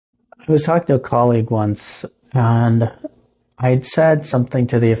I was talking to a colleague once, and I'd said something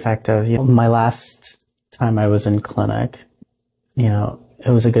to the effect of, my last time I was in clinic, it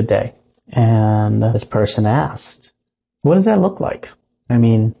was a good day. And this person asked, what does that look like? I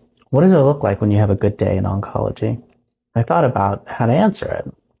mean, what does it look like when you have a good day in oncology? I thought about how to answer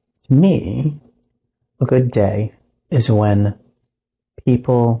it. To me, a good day is when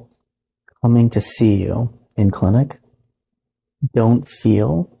people coming to see you in clinic don't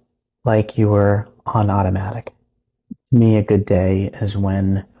feel like you were on automatic. To me, a good day is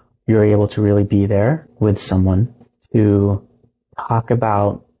when you're able to really be there with someone to talk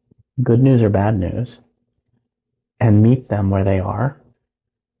about good news or bad news and meet them where they are,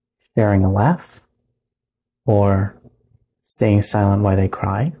 sharing a laugh or staying silent while they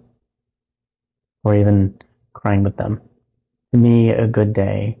cry or even crying with them. To me, a good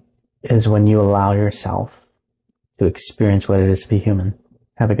day is when you allow yourself to experience what it is to be human.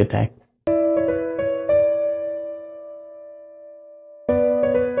 Have a good day.